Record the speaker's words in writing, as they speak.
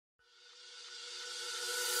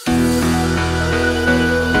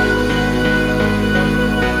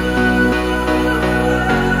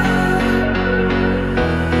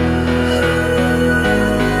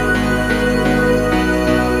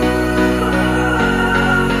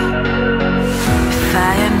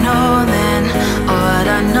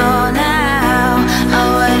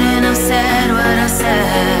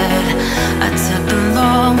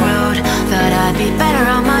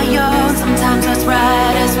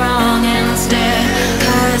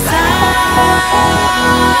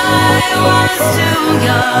was too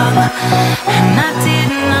young, and I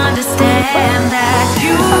didn't understand that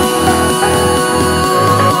you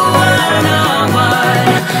were the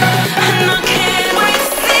one, and I can't wait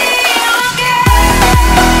to see you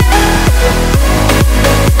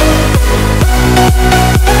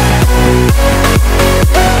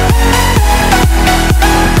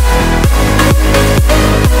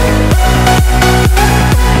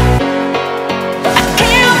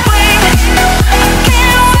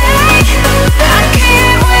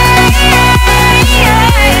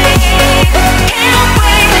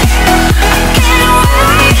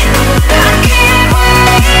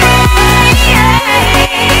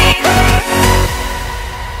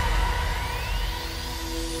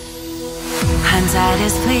hindsight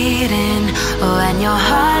is fleeting when your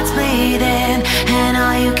heart's bleeding and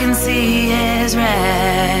all you can see is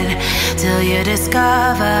red, till you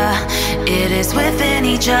discover it is within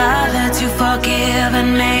each other to forgive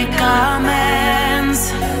and make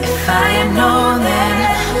amends. If I had known then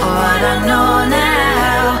what I know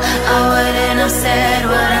now, I wouldn't have said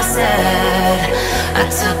what I said. I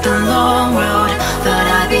took the long road, thought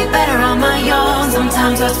I'd be better on my own.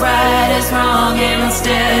 Sometimes what's right is wrong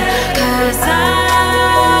instead, 'cause I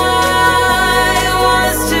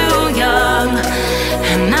was too young,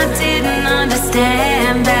 and I didn't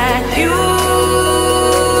understand that you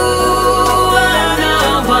were the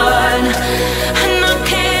one, and I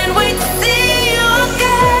can't wait to see you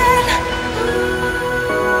again.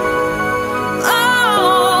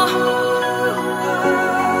 Oh,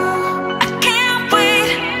 I can't wait,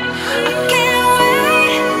 I can't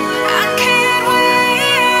wait, I can't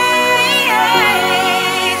wait,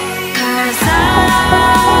 'cause I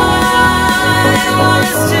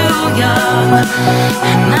was too young,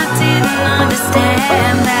 and I didn't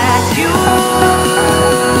understand that you